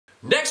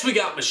Next, we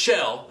got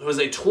Michelle, who is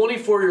a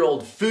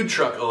 24-year-old food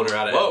truck owner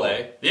out of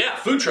LA. Yeah,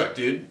 food truck,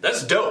 dude.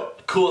 That's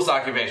dope. Coolest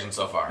occupation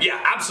so far.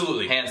 Yeah,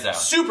 absolutely. Hands down.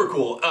 Super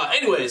cool.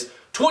 Anyways,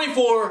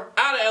 24,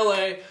 out of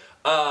LA.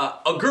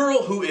 A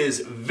girl who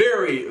is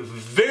very,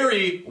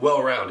 very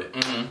well-rounded.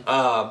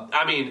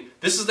 I mean,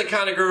 this is the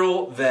kind of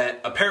girl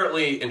that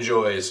apparently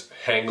enjoys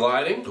hang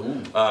gliding,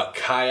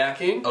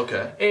 kayaking,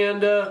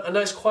 and a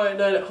nice quiet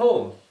night at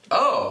home.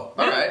 Oh,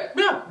 all right.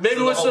 Yeah,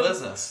 maybe with some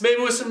business.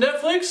 Maybe with some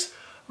Netflix.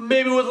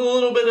 Maybe with a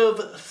little bit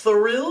of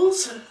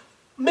thrills.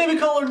 Maybe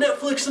call her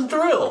Netflix and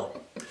Thrill.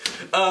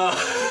 No,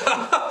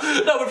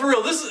 but for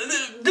real,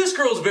 this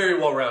girl is very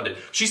well-rounded.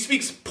 She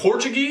speaks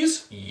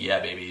Portuguese. Yeah,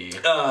 baby.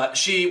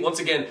 She,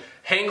 once again,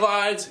 hang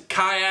glides,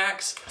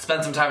 kayaks.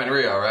 Spent some time in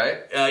Rio,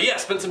 right? Yeah,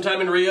 spent some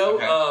time in Rio.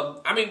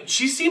 Okay. I mean,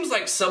 she seems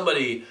like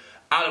somebody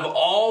out of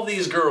all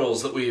these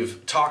girls that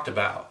we've talked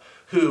about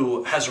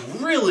who has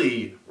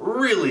really,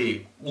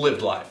 really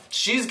lived life.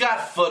 She's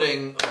got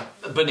footing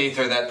beneath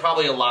her that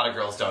probably a lot of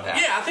girls don't have.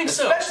 Yeah, I think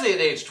so. Especially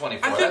at age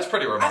 24. That's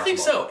pretty remarkable. I think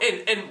so.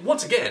 And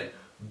once again,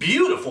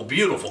 beautiful,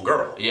 beautiful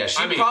girl. Yeah,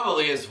 she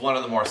probably is one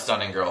of the more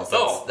stunning girls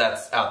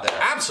that's out there.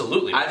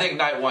 Absolutely. I think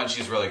night one,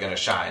 she's really going to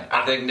shine.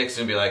 I think Nick's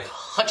going to be like,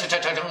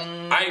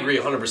 I agree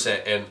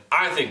 100%, and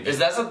I think... Is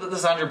that the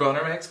sound your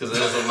boner makes? Because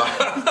it is with mine.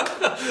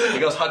 He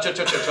goes,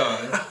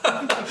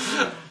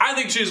 I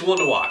think she's one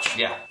to watch.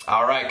 Yeah.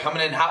 All right,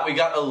 coming in hot, we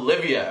got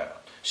Olivia.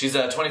 She's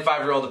a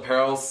 25-year-old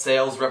apparel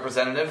sales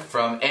representative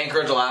from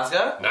Anchorage,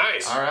 Alaska.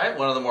 Nice. All right,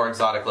 one of the more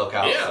exotic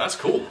locales. Yeah, that's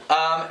cool.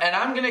 And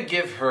I'm going to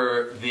give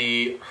her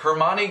the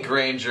Hermione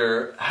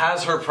Granger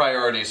has her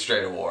priorities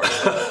straight award.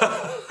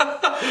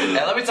 And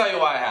let me tell you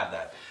why I have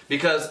that.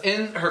 Because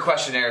in her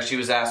questionnaire, she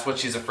was asked what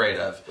she's afraid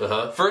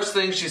of. First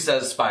thing she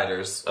says,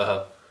 spiders,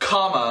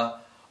 comma,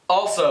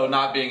 also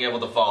not being able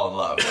to fall in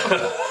love.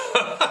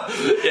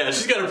 Yeah,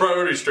 she's got her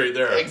priorities straight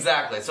there.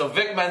 Exactly. So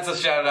Vic Mensa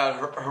shouted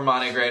out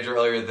Hermione Granger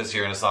earlier this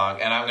year in a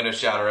song, and I'm going to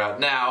shout her out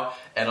now.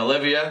 And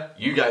Olivia,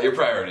 you got your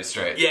priorities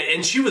straight. Yeah,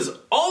 and she was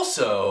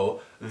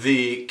also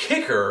the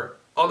kicker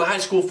on the high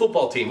school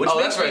football team. Which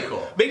that's very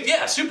cool.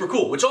 Yeah, super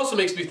cool. Which also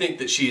makes me think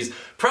that she's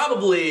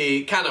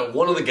probably kind of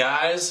one of the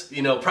guys,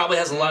 you know, probably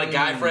has a lot of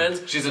guy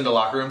friends. She's into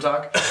locker room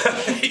talk?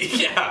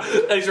 Yeah,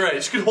 that's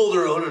right. She could hold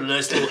her own in a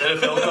nice little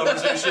NFL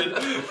conversation.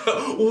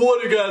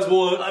 What do you guys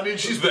want? I mean,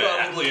 she's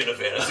probably in a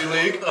fantasy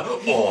league.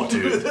 Oh,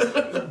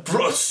 dude.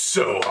 Bro,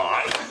 so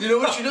hot. You know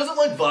what? She doesn't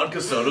like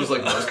vodka sodas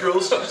like most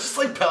girls. She just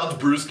like pounds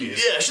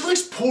brewskis. Yeah, she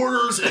likes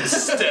porters and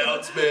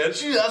stouts, man.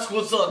 She asks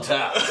what's on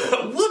tap.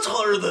 What's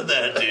hotter than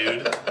that,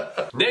 dude?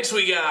 Next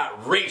we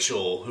got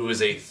Rachel, who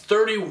is a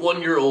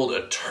 31-year-old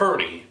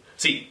attorney.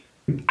 See,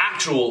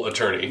 actual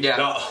attorney,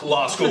 not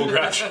law school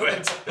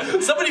graduate.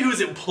 Somebody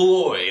who's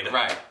employed.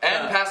 Right.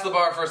 And passed the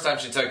bar first time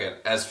she took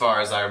it, as far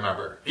as I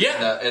remember.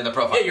 Yeah. In the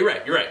profile. Yeah,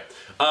 you're right.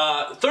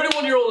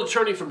 31-year-old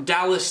attorney from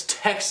Dallas,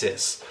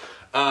 Texas.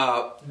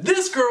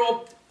 This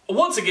girl,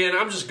 once again,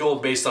 I'm just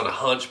going based on a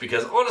hunch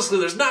because honestly,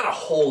 there's not a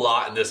whole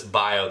lot in this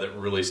bio that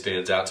really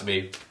stands out to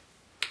me.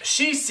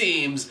 She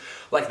seems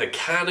like the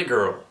kind of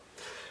girl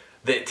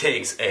that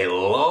takes a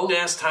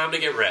long-ass time to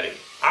get ready.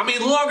 I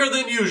mean, longer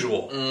than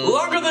usual.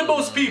 Longer than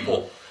most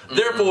people.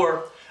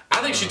 Therefore,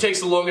 I think she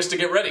takes the longest to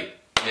get ready.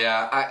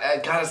 Yeah,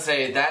 I gotta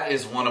say, that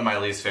is one of my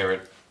least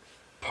favorite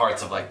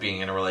parts of like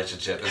being in a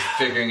relationship, is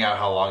figuring out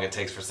how long it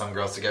takes for some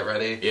girls to get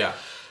ready. Yeah.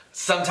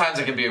 Sometimes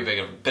it can be a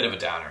bit of a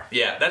downer.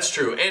 Yeah, that's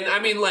true. And I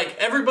mean, like,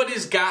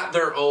 everybody's got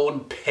their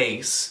own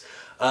pace.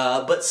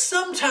 But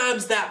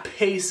sometimes that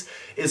pace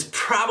is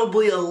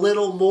probably a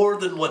little more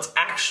than what's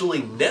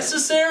actually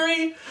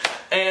necessary.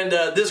 And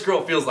this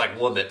girl feels like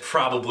one that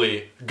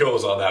probably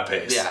goes on that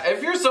pace. Yeah,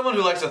 if you're someone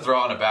who likes to throw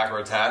on a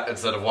backwards hat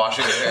instead of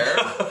washing your hair,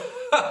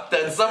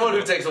 then someone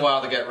who takes a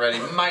while to get ready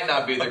might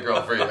not be the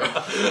girl for you.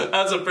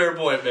 That's a fair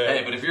point, man.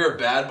 Hey, but if you're a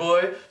bad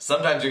boy,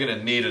 sometimes you're going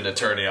to need an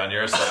attorney on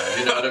your side.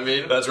 You know what I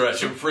mean? That's right.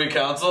 Some free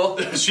counsel.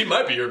 She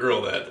might be your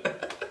girl then.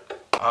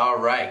 All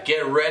right,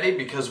 get ready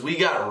because we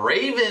got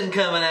Raven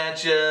coming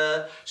at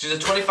you. She's a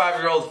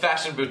 25-year-old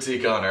fashion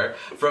boutique owner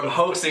from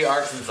Hoxie,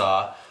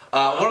 Arkansas.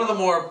 One of the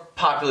more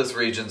populous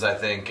regions, I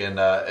think, in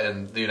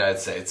the United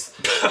States.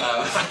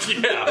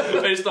 Yeah,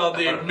 based on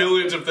the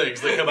millions of things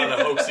that come out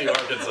of Hoxie,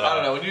 Arkansas. I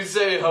don't know, when you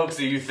say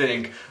Hoxie, you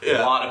think a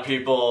lot of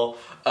people,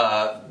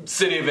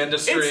 city of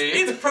industry.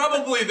 It's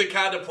probably the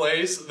kind of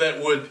place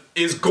that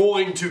is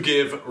going to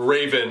give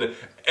Raven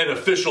an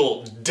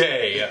official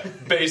day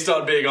based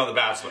on being on The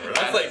Bachelor.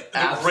 That's like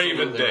the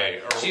Raven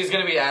Day. Right. She's going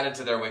to be added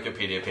to their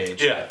Wikipedia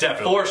page. Yeah,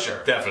 definitely. For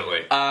sure.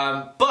 Definitely.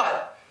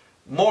 But,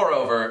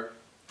 moreover,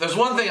 there's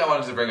one thing I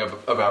wanted to bring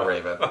up about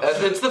Raven.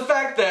 It's the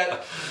fact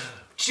that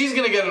she's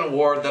going to get an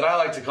award that I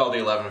like to call the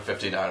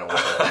 11:59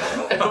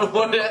 award. And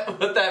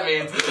what that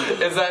means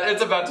is that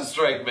it's about to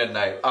strike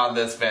midnight on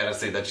this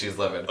fantasy that she's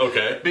living.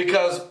 Okay.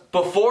 Because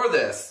before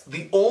this,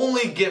 the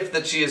only gift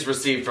that she has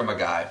received from a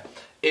guy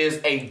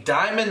is a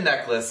diamond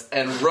necklace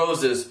and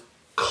roses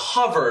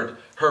covered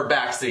her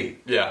backseat.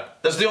 Yeah.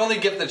 That's the only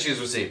gift that she's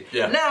received.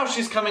 Yeah. Now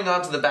she's coming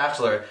on to The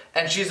Bachelor,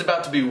 and she's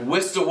about to be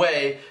whisked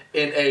away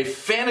in a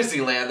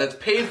fantasy land that's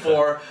paid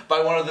for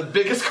by one of the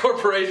biggest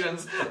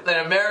corporations in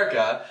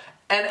America.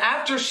 And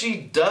after she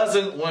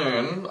doesn't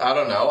win, I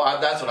don't know,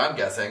 that's what I'm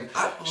guessing,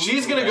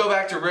 she's going to go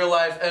back to real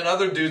life and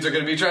other dudes are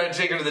going to be trying to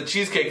take her to the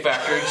Cheesecake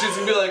Factory and she's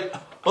going to be like,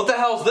 what the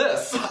hell's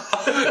this?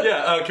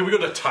 Yeah, can we go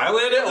to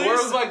Thailand at least?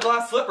 Where's my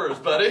glass slippers,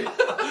 buddy?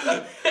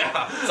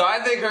 Yeah. So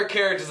I think her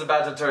character's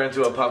about to turn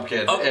into a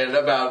pumpkin in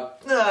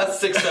about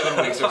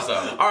 6-7 weeks or so.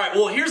 All right,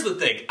 well, here's the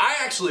thing. I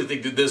actually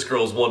think that this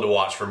girl's one to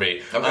watch for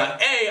me. Okay.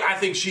 I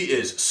think she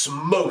is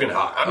smoking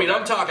hot. I mean,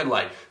 I'm talking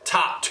like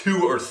top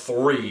 2 or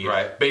 3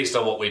 based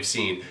on what we've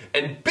seen.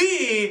 And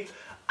B,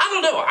 I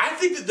don't know. I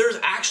think that there's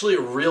actually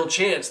a real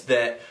chance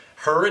that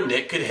her and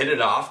Nick could hit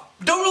it off.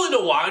 Don't really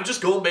know why. I'm just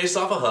going based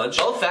off a hunch.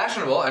 Both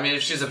fashionable. I mean,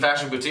 if she's a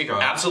fashion boutique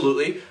owner.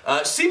 Absolutely.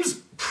 Seems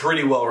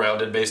pretty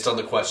well-rounded based on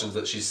the questions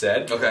that she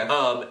said. Okay.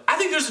 I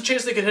think there's a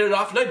chance they could hit it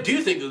off, and I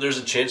do think that there's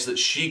a chance that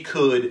she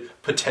could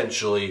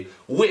potentially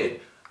win.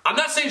 I'm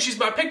not saying she's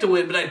my pick to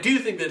win, but I do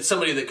think that it's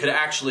somebody that could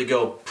actually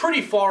go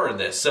pretty far in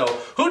this. So,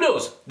 who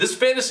knows? This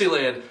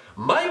Fantasyland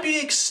might be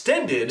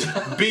extended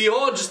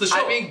beyond just the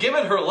show. I mean,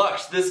 given her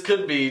luck, this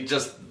could be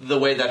just the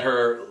way that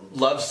her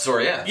love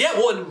story ends. Yeah,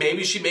 well, and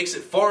maybe she makes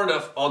it far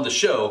enough on the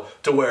show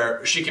to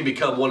where she can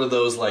become one of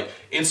those, like,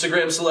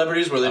 Instagram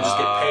celebrities where they just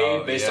get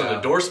paid based on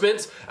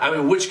endorsements. I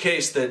mean, in which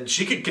case, then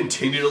she could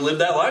continue to live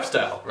that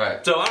lifestyle.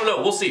 Right. So, I don't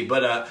know. We'll see.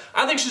 But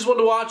I think she's one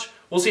to watch.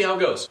 We'll see how it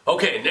goes.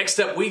 Okay, next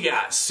up we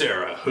got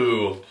Sarah,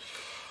 who...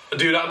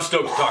 Dude, I'm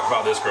stoked to talk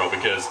about this girl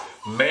because,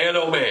 man,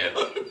 oh man.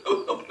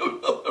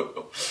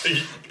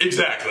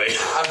 Exactly.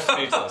 I'm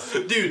speechless.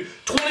 Dude,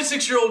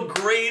 26-year-old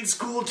grade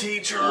school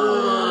teacher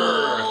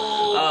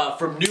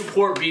from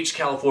Newport Beach,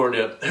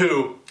 California,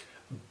 who,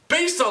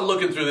 based on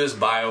looking through this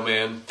bio,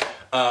 man,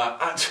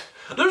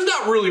 there's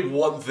not really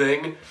one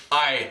thing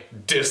I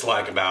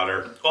dislike about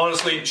her.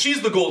 Honestly,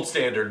 she's the gold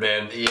standard,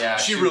 man. Yeah,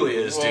 she really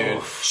is,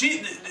 whoa.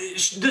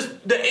 dude.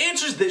 The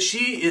answers that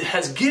she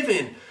has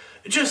given,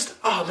 just,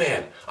 oh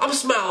man, I'm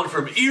smiling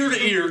from ear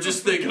to ear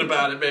just thinking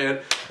about it, man.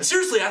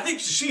 Seriously, I think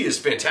she is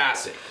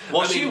fantastic.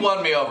 Well, she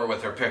won me over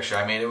with her picture.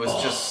 I mean, it was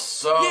just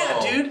so... Yeah,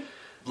 dude.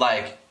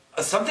 Like,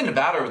 something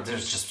about her, it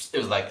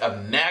was like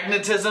a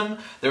magnetism.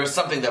 There was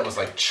something that was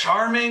like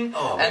charming.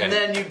 Oh, man. And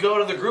then you go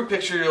to the group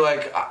picture, you're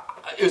like...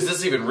 is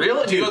this even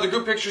real? And you go to the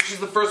group picture, she's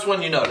the first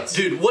one you notice.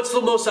 Dude, what's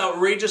the most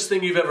outrageous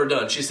thing you've ever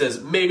done? She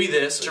says, maybe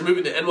this. You're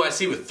moving to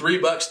NYC with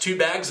 $3, 2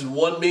 bags, and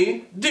 1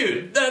 me.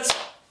 Dude, that's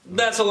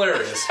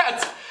hilarious.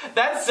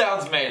 That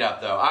sounds made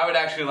up, though. I would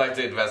actually like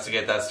to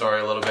investigate that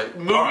story a little bit.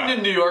 Moving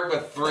to New York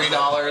with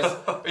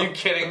 $3? Are you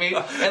kidding me?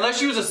 Unless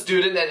she was a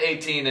student at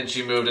 18 and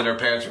she moved and her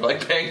parents were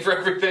like paying for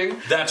everything.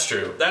 That's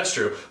true. That's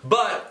true.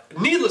 But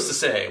needless to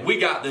say, we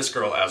got this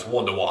girl as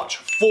one to watch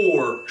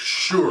for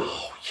sure.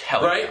 Oh,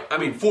 hell right? Yeah. I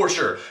mean, for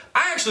sure.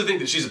 I actually think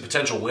that she's a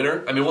potential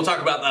winner. I mean, we'll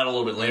talk about that a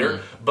little bit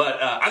later.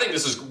 But I think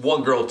this is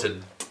one girl to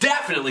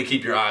definitely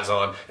keep your eyes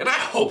on, and I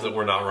hope that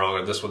we're not wrong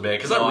on this one, man,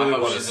 because I really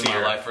want to see her.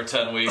 In my life for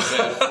 10 weeks,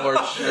 man, for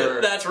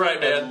sure. That's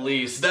right, man. At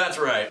least. That's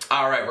right.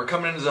 All right, we're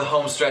coming into the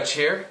home stretch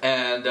here,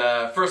 and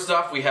first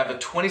off, we have a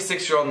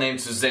 26-year-old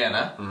named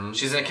Susannah. Mm-hmm.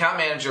 She's an account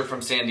manager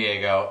from San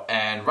Diego,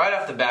 and right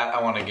off the bat,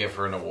 I want to give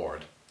her an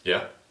award.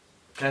 Yeah?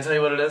 Can I tell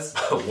you what it is?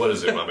 What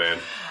is it, my man?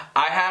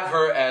 I have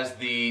her as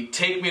the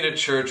Take Me to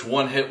Church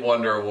One-Hit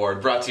Wonder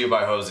Award, brought to you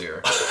by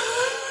Hosier.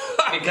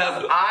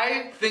 Because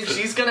I think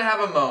she's going to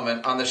have a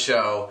moment on the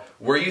show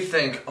where you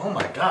think, oh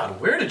my god,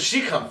 where did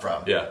she come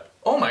from? Yeah.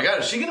 Oh my god,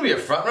 is she going to be a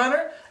front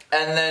runner?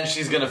 And then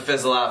she's going to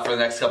fizzle out for the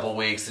next couple of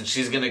weeks, and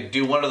she's going to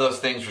do one of those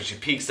things where she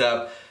peaks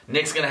up,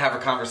 Nick's going to have a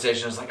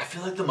conversation, it's like, I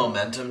feel like the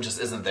momentum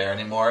just isn't there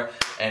anymore,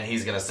 and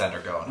he's going to send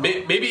her going.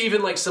 Maybe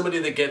even like somebody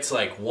that gets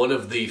like one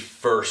of the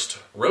first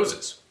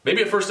roses.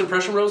 Maybe a first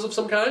impression rose of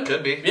some kind?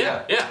 Could be.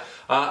 Yeah.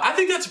 I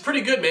think that's pretty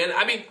good, man.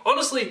 I mean,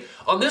 honestly,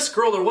 on this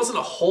girl, there wasn't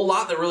a whole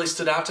lot that really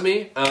stood out to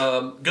me.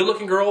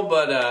 Good-looking girl,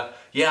 but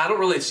yeah, I don't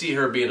really see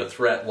her being a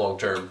threat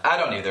long-term. I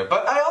don't either,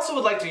 but I also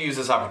would like to use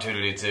this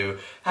opportunity to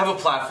have a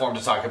platform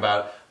to talk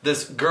about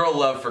this girl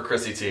love for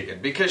Chrissy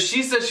Teigen, because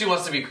she says she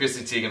wants to be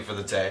Chrissy Teigen for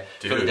the day.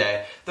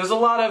 There's a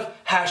lot of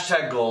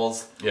hashtag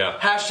goals,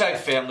 hashtag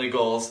family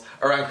goals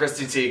around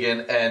Chrissy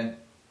Teigen and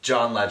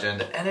John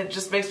Legend, and it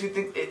just makes me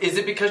think, is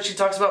it because she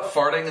talks about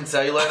farting and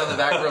cellulite on the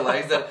back of her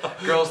legs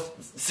that girls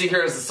see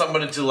her as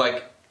someone to,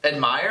 like,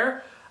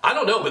 admire? I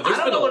don't know, but I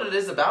don't know what it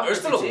is about There's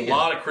been a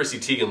lot of Chrissy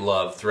Teigen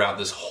love throughout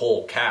this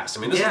whole cast.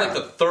 I mean, this is like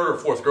the third or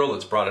fourth girl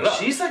that's brought it up.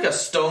 She's like a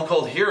stone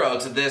cold hero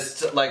to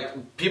this,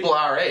 like, people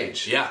our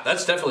age. Yeah,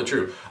 that's definitely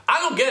true. I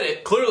don't get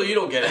it. Clearly you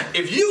don't get it.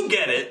 If you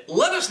get it,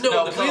 let us know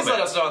in the comments. Please let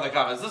us know in the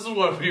comments. This is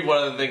going to be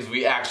one of the things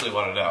we actually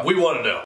want to know. We want to know.